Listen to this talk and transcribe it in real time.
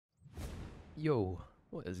Yo,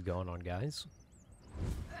 what is going on, guys?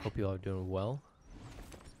 Hope you all are doing well.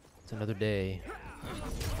 It's another day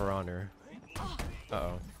for honor.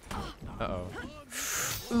 Uh-oh. Uh-oh.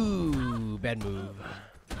 Ooh, bad move.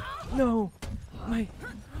 No! My...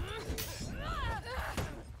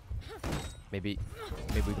 Maybe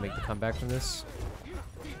we can make the comeback from this?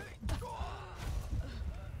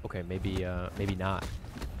 Okay, maybe not.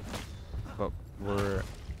 But we're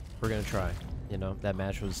gonna try. You know, that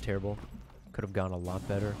match was terrible. Could have gone a lot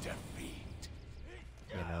better.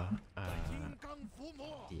 You know,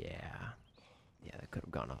 yeah, that could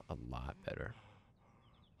have gone a lot better.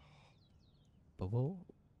 But we'll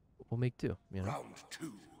make do. You know, Round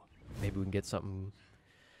two. maybe we can get something.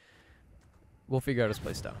 We'll figure out his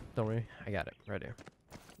play style. Don't worry, I got it right here.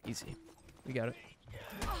 Easy, we got it.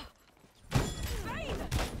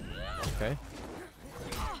 Okay.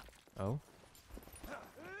 Oh.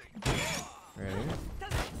 Ready?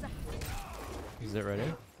 Is it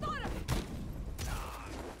ready?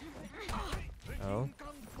 Oh.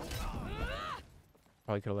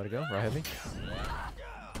 Probably could've let it go. Right heavy.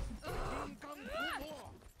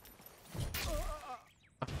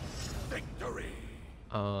 Victory.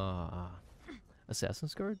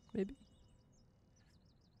 Assassin's Guard, maybe?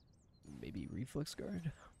 Maybe Reflex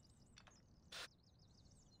Guard?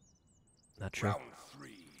 Not sure. Round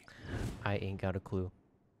three. I ain't got a clue.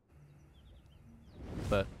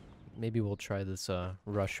 But maybe we'll try this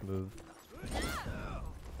rush move.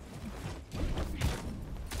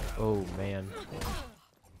 Oh man.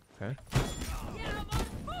 Okay.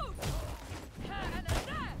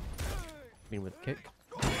 Mean with kick.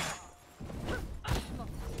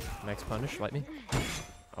 Next punish, light me.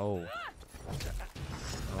 Oh.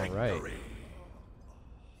 Alright.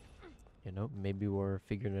 You know, maybe we're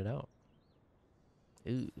figuring it out.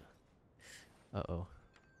 Ooh. Uh-oh.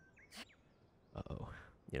 Uh-oh.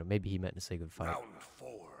 You know, maybe he meant to say good fight. Round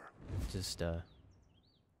four. Just, it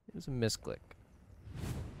was a misclick.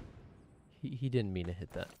 He didn't mean to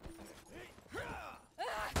hit that.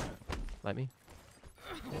 Light me.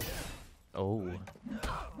 Oh.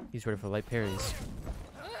 He's ready for light parries.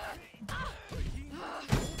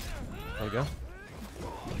 There we go.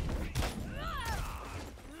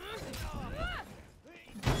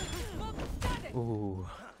 Ooh.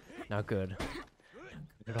 Not good.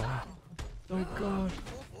 Not good at all. Oh god.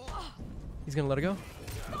 He's gonna let it go?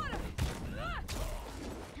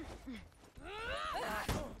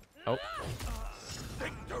 Oh.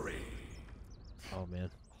 Victory. Oh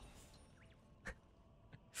man.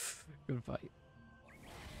 Good fight.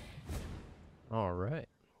 Alright.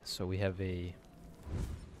 So we have a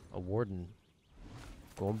warden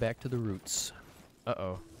going back to the roots.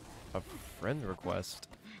 Uh-oh. A friend request.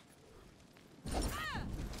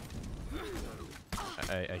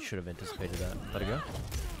 I should have anticipated that. Let it go.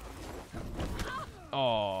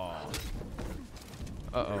 Oh.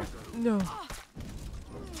 Uh-oh. No.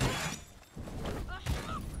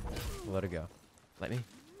 Let it go. Let me.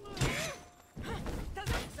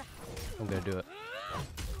 I'm gonna do it.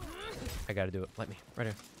 I gotta do it. Let me. Right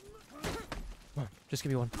here. Come on. Just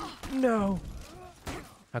give me one. No.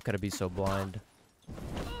 How could I be so blind?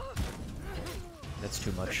 That's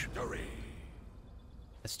too much. Victory.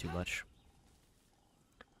 That's too much.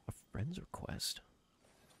 A friend's request?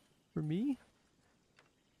 For me?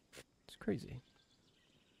 It's crazy.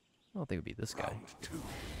 I don't think it would be this guy. Round two.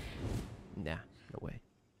 Nah, no way.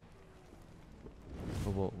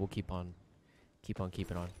 But we'll keep on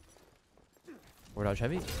keeping on. Word dodge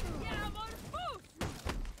heavy?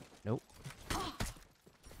 Nope.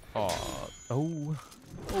 Aw. Oh.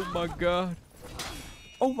 Oh my god.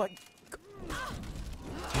 Oh my.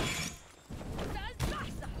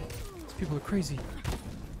 These people are crazy.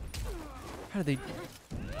 How do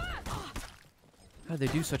they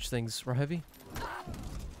do such things? Raw heavy?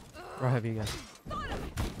 Raw heavy again.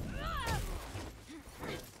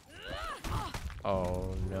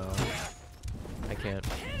 Oh no. I can't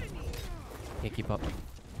keep up.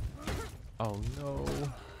 Oh no.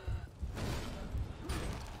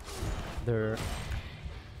 They're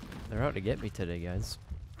out to get me today, guys.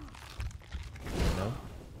 You know?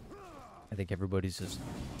 I think everybody's just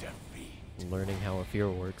learning how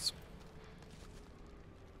Afeera works.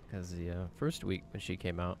 Because the first week when she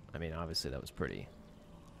came out, I mean, obviously that was pretty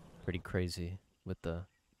crazy with the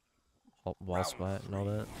wall splat and all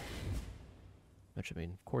that. Which, I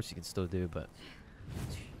mean, of course you can still do, but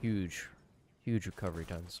it's huge recovery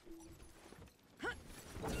times.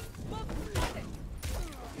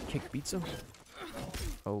 Kick beats him.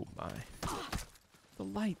 Oh my. The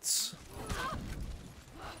lights.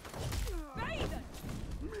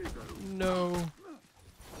 No.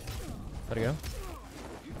 Let it go.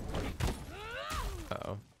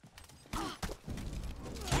 Uh-oh.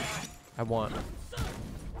 I want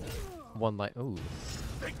one light. Ooh.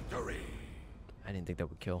 Victory. I didn't think that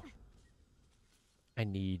would kill. I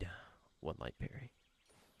need one light parry.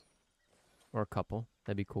 Or a couple.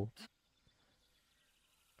 That'd be cool.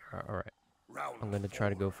 Alright. I'm gonna try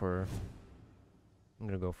to go for... I'm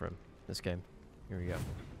gonna go for him this game. Here we go.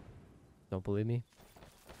 Don't believe me?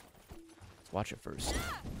 Let's watch it first.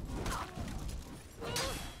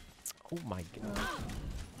 Oh my god.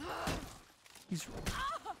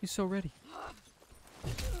 He's so ready.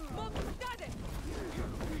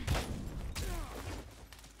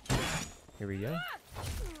 Here we go.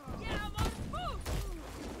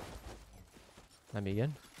 Let me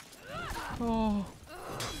again. Oh.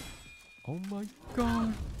 Oh my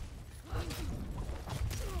god.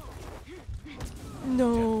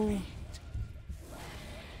 No.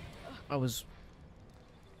 I was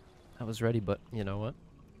ready, but you know what?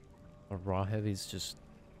 The raw heavies just...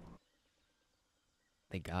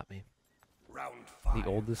 They got me. Round 5. The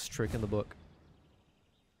oldest trick in the book.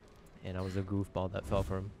 And I was a goofball that fell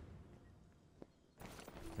for him.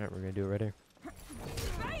 Alright, we're gonna do it right here.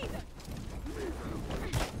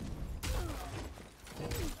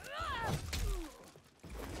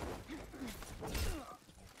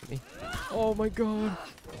 Me. Oh my god!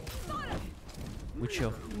 We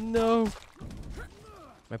chill. No!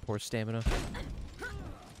 My poor stamina.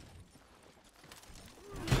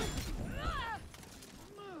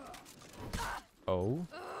 Oh.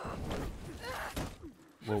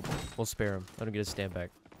 We'll spare him. Let him get his stand back.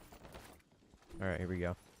 Alright, here we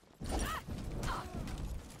go.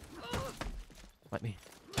 Let me.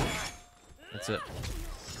 That's it.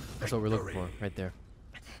 That's what we're looking for, right there.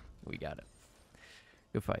 We got it.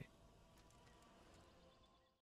 Good fight.